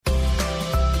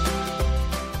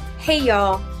Hey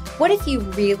y'all, what if you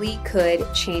really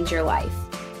could change your life?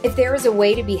 If there was a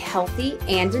way to be healthy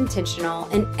and intentional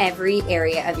in every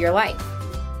area of your life?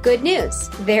 Good news,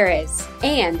 there is.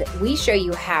 And we show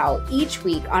you how each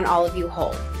week on All of You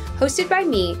Whole. Hosted by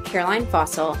me, Caroline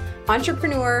Fossil,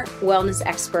 entrepreneur, wellness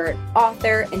expert,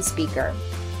 author, and speaker.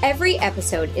 Every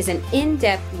episode is an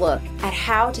in-depth look at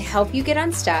how to help you get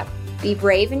unstuck, be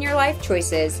brave in your life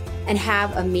choices, and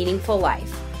have a meaningful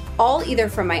life. All either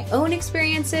from my own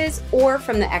experiences or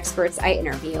from the experts I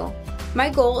interview. My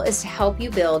goal is to help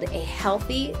you build a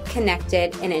healthy,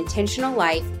 connected, and intentional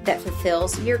life that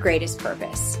fulfills your greatest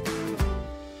purpose.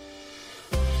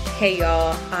 Hey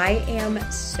y'all, I am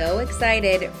so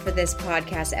excited for this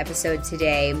podcast episode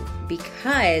today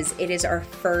because it is our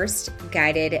first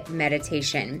guided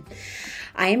meditation.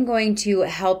 I am going to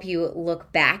help you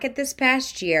look back at this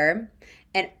past year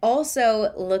and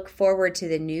also look forward to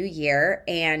the new year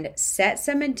and set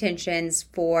some intentions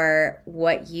for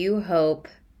what you hope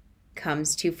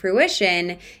comes to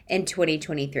fruition in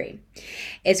 2023.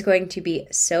 It's going to be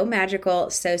so magical,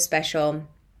 so special,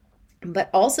 but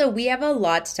also we have a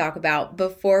lot to talk about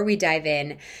before we dive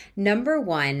in. Number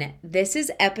one, this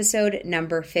is episode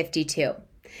number 52.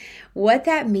 What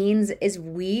that means is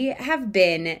we have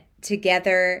been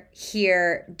together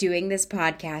here doing this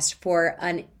podcast for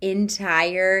an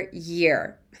entire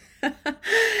year.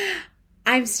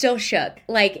 I'm still shook.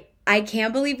 I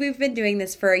can't believe we've been doing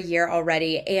this for a year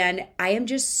already. And I am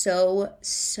just so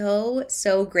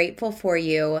grateful for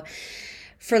you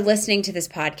for listening to this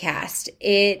podcast.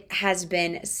 It has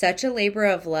been such a labor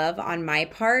of love on my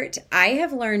part. I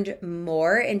have learned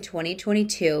more in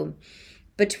 2022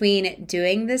 between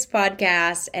doing this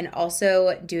podcast and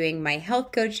also doing my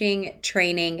health coaching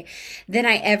training than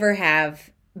I ever have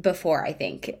before, I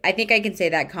think. I can say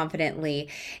that confidently.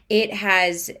 It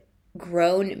has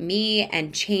grown me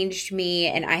and changed me,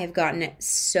 and I have gotten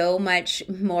so much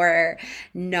more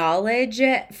knowledge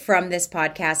from this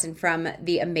podcast and from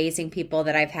the amazing people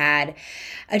that I've had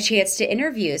a chance to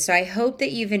interview. So I hope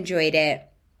that you've enjoyed it.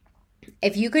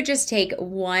 If you could just take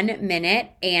 1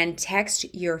 minute and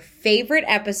text your favorite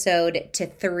episode to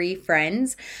 3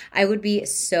 friends, I would be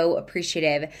so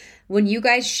appreciative. When you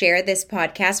guys share this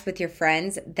podcast with your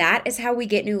friends, that is how we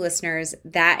get new listeners.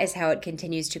 That is how it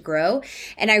continues to grow.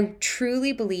 And I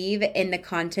truly believe in the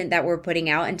content that we're putting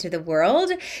out into the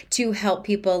world to help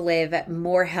people live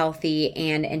more healthy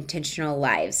and intentional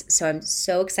lives. So I'm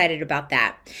so excited about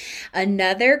that.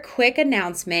 Another quick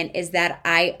announcement is that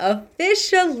I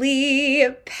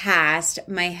officially passed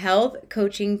my health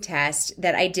coaching test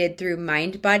that I did through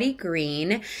Mind Body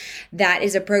Green. That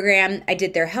is a program. I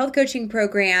did their health coaching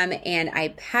program and I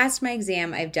passed my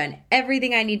exam. I've done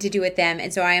everything I need to do with them.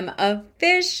 And so I am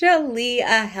officially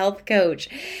a health coach.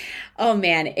 Oh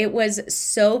man, it was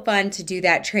so fun to do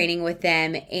that training with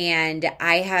them. And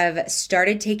I have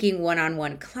started taking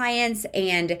one-on-one clients,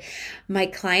 and my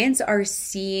clients are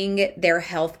seeing their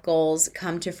health goals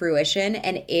come to fruition,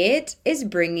 and it is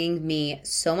bringing me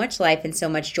so much life and so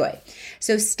much joy.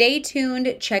 So stay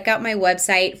tuned. Check out my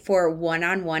website for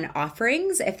one-on-one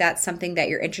offerings if that's something that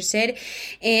you're interested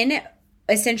in.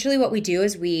 Essentially what we do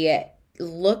is we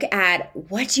look at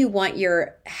what you want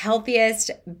your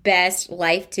healthiest, best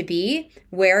life to be.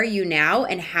 Where are you now,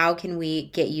 and how can we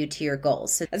get you to your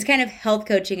goals? So that's kind of health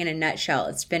coaching in a nutshell.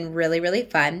 It's been really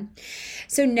fun.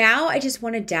 So now I just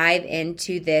want to dive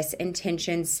into this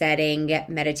intention setting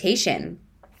meditation.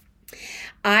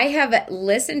 I have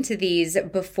listened to these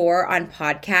before on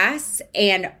podcasts,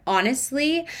 and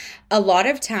honestly, a lot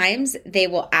of times they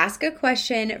will ask a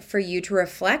question for you to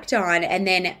reflect on and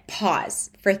then pause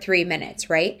for 3 minutes,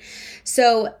 right?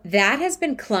 So that has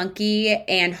been clunky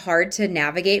and hard to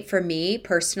navigate for me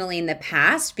personally in the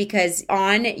past, because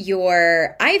on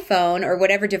your iPhone or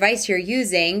whatever device you're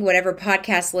using, whatever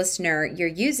podcast listener you're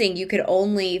using, you could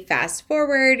only fast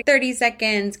forward 30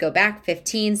 seconds, go back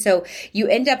 15. So you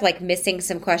end up missing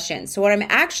some questions. So what I'm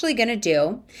actually going to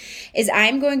do is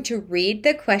I'm going to read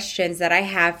the questions that I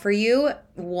have for you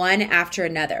one after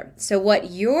another. So what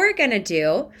you're going to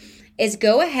do is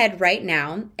go ahead right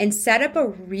now and set up a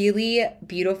really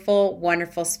beautiful,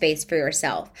 wonderful space for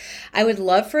yourself. I would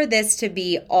love for this to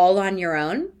be all on your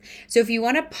own. So if you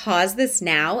want to pause this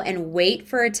now and wait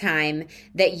for a time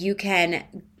that you can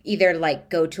either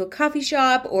go to a coffee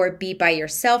shop or be by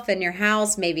yourself in your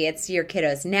house. Maybe it's your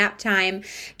kiddo's nap time.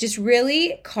 Just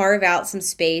really carve out some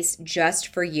space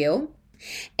just for you.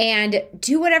 and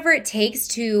do whatever it takes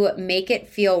to make it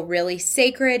feel really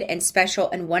sacred and special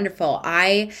and wonderful.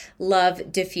 I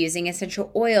love diffusing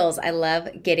essential oils. I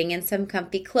love getting in some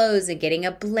comfy clothes and getting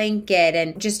a blanket,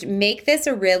 and just make this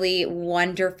a really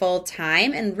wonderful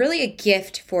time and really a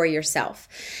gift for yourself.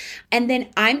 And then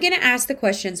I'm going to ask the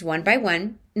questions one by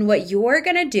one. And what you're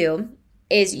going to do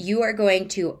is you are going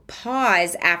to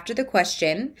pause after the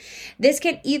question. This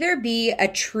can either be a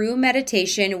true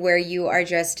meditation where you are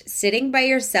just sitting by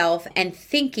yourself and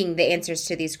thinking the answers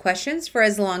to these questions for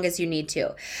as long as you need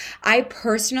to. I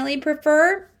personally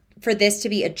prefer for this to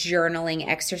be a journaling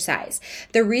exercise.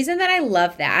 The reason that I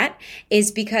love that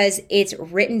is because it's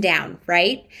written down,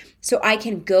 right? So I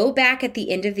can go back at the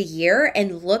end of the year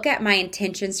and look at my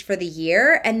intentions for the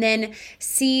year and then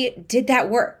see, did that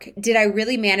work? Did I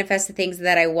really manifest the things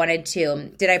that I wanted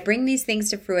to? Did I bring these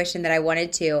things to fruition that I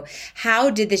wanted to?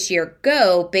 How did this year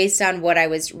go based on what I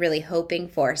was really hoping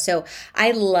for? So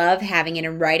I love having it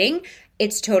in writing.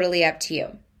 It's totally up to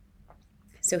you.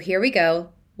 So here we go.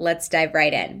 Let's dive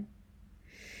right in.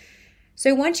 So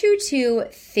I want you to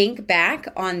think back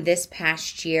on this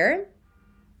past year.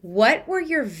 What were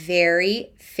your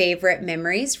very favorite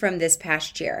memories from this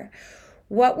past year?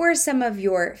 What were some of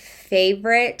your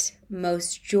favorite,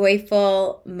 most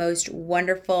joyful, most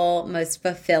wonderful, most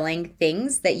fulfilling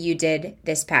things that you did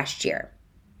this past year?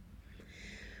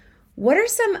 What are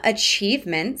some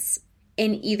achievements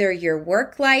in either your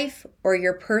work life or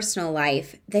your personal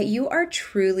life that you are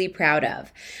truly proud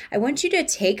of? I want you to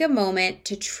take a moment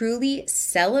to truly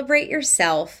celebrate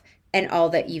yourself and all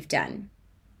that you've done.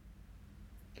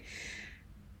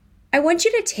 I want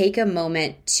you to take a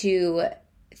moment to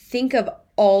think of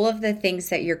all of the things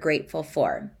that you're grateful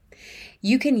for.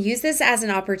 You can use this as an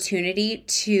opportunity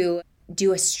to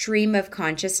do a stream of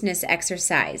consciousness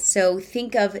exercise. So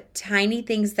think of tiny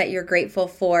things that you're grateful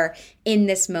for in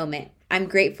this moment. I'm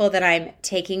grateful that I'm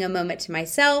taking a moment to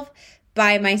myself,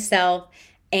 by myself,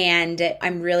 and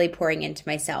I'm really pouring into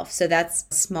myself. So that's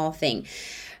a small thing.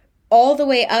 All the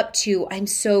way up to, I'm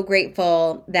so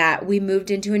grateful that we moved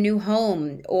into a new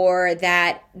home or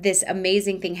that this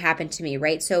amazing thing happened to me,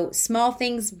 right? So small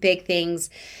things, big things.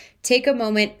 Take a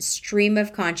moment, stream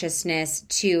of consciousness,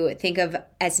 to think of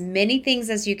as many things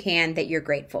as you can that you're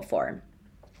grateful for.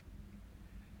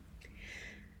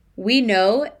 We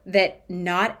know that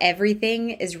not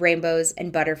everything is rainbows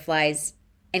and butterflies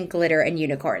and glitter and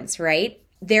unicorns, right?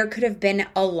 There could have been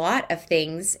a lot of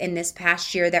things in this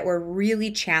past year that were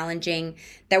really challenging,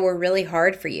 that were really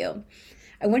hard for you.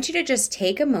 I want you to just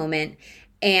take a moment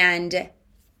and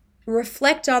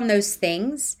reflect on those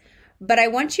things, but I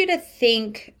want you to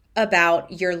think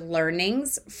about your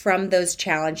learnings from those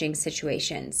challenging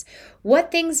situations.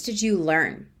 What things did you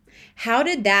learn? How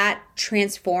did that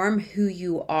transform who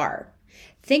you are?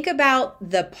 Think about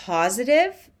the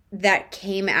positive that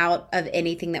came out of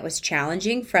anything that was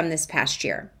challenging from this past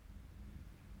year.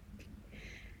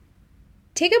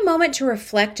 Take a moment to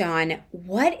reflect on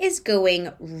what is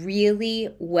going really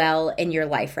well in your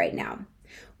life right now.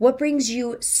 What brings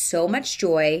you so much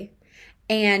joy?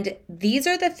 And these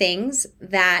are the things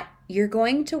that you're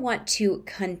going to want to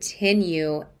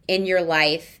continue in your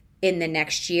life in the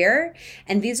next year.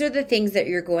 And these are the things that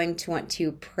you're going to want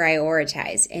to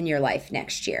prioritize in your life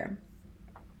next year.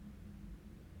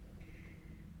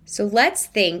 So let's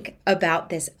think about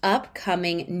this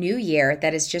upcoming new year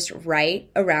that is just right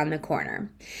around the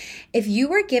corner. If you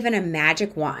were given a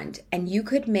magic wand and you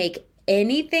could make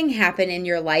anything happen in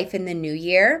your life in the new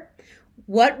year,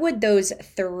 what would those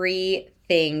 3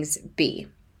 things be?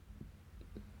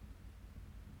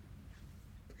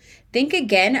 Think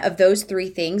again of those 3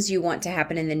 things you want to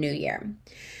happen in the new year.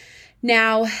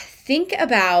 Now, think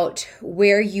about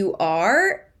where you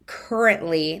are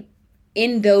currently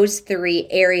in those 3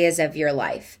 areas of your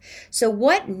life. So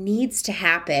what needs to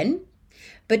happen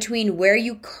between where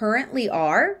you currently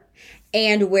are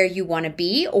and where you want to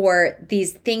be, or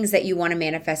these things that you want to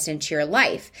manifest into your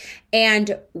life?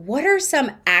 And what are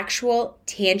some actual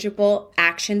tangible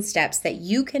action steps that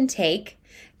you can take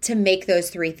to make those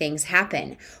 3 things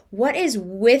happen? What is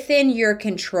within your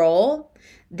control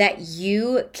that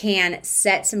you can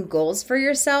set some goals for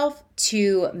yourself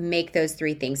to make those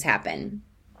 3 things happen?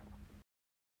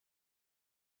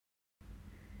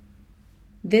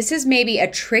 This is maybe a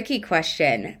tricky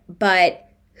question, but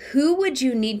who would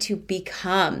you need to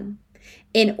become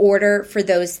in order for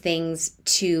those things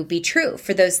to be true,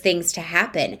 for those things to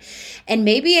happen? And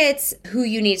maybe it's who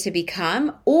you need to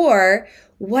become, or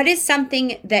what is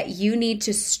something that you need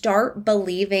to start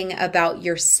believing about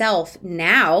yourself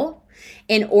now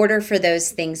in order for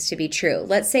those things to be true.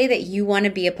 Let's say that you want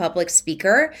to be a public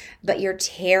speaker, but you're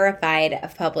terrified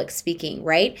of public speaking,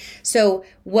 right? So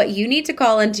what you need to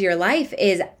call into your life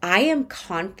is, I am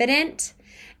confident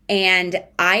and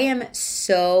I am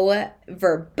so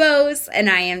verbose and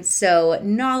I am so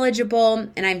knowledgeable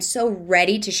and I'm so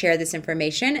ready to share this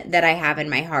information that I have in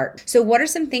my heart. So what are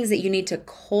some things that you need to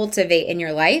cultivate in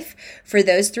your life for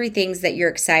those 3 things that you're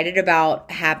excited about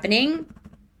happening?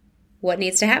 What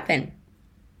needs to happen?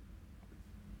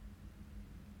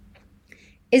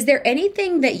 Is there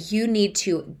anything that you need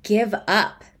to give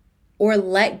up or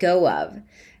let go of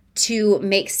to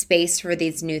make space for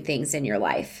these new things in your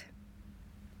life?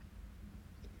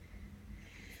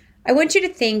 I want you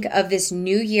to think of this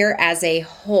new year as a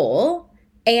whole,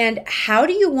 and how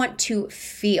do you want to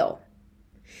feel?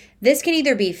 This can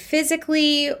either be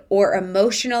physically or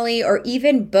emotionally or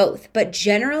even both, but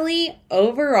generally,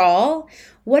 overall,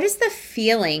 what is the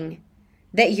feeling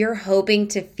that you're hoping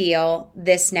to feel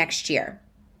this next year?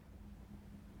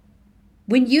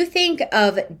 When you think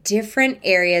of different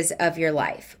areas of your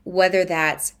life, whether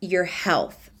that's your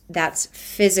health, that's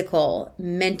physical,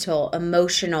 mental,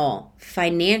 emotional,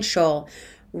 financial,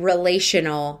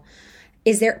 relational,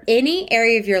 is there any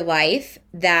area of your life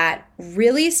that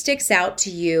really sticks out to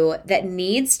you that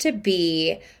needs to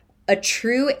be a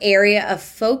true area of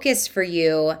focus for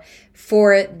you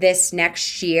for this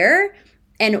next year?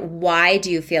 And why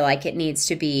do you feel like it needs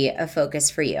to be a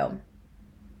focus for you?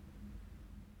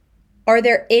 Are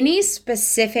there any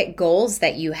specific goals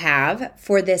that you have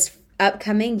for this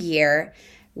upcoming year,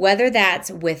 whether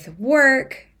that's with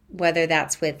work, whether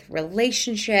that's with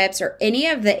relationships, or any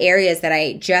of the areas that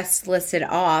I just listed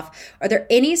off? Are there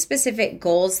any specific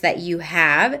goals that you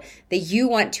have that you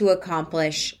want to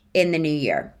accomplish in the new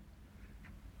year?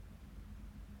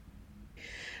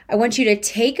 I want you to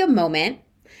take a moment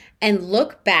and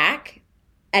look back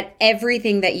at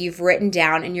everything that you've written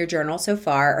down in your journal so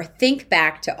far, or think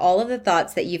back to all of the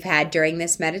thoughts that you've had during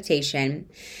this meditation.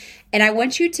 And I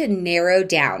want you to narrow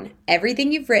down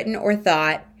everything you've written or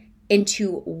thought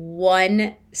into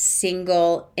one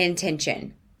single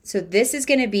intention. So this is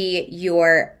going to be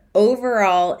your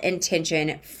overall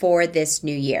intention for this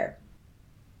new year.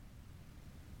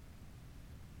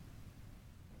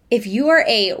 If you are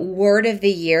a word of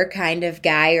the year kind of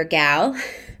guy or gal,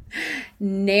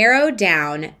 narrow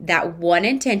down that one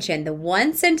intention, the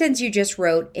one sentence you just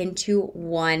wrote, into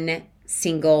one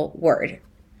single word.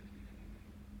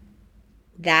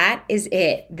 That is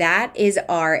it. That is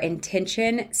our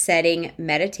intention setting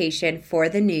meditation for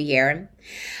the new year.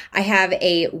 I have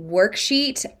a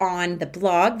worksheet on the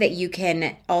blog that you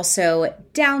can also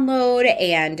download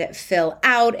and fill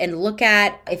out and look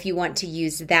at if you want to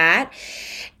use that.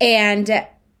 And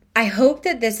I hope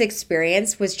that this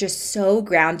experience was just so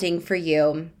grounding for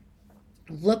you.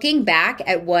 Looking back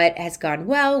at what has gone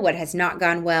well, what has not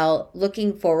gone well,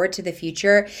 looking forward to the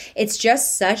future, it's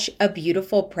just such a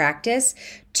beautiful practice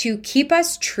to keep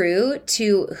us true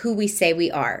to who we say we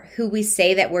are, who we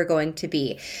say that we're going to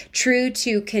be, true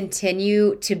to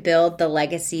continue to build the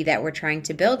legacy that we're trying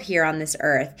to build here on this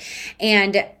earth.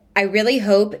 And I really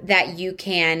hope that you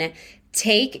can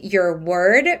take your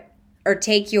word or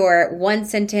take your one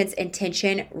sentence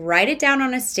intention, write it down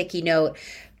on a sticky note,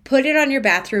 put it on your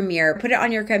bathroom mirror, put it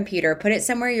on your computer, put it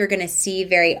somewhere you're going to see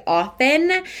very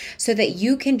often so that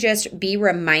you can just be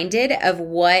reminded of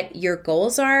what your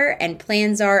goals are and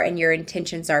plans are and your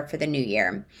intentions are for the new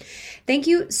year. Thank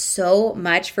you so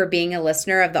much for being a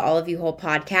listener of the All of You Whole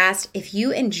podcast. If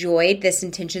you enjoyed this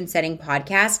intention setting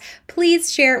podcast,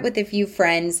 please share it with a few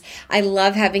friends. I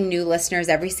love having new listeners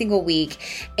every single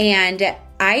week. And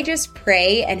I just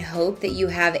pray and hope that you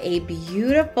have a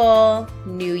beautiful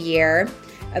new year,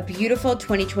 a beautiful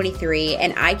 2023,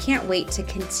 and I can't wait to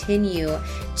continue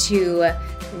to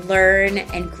learn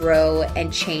and grow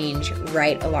and change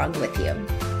right along with you.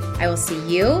 I will see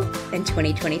you in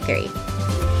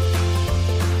 2023.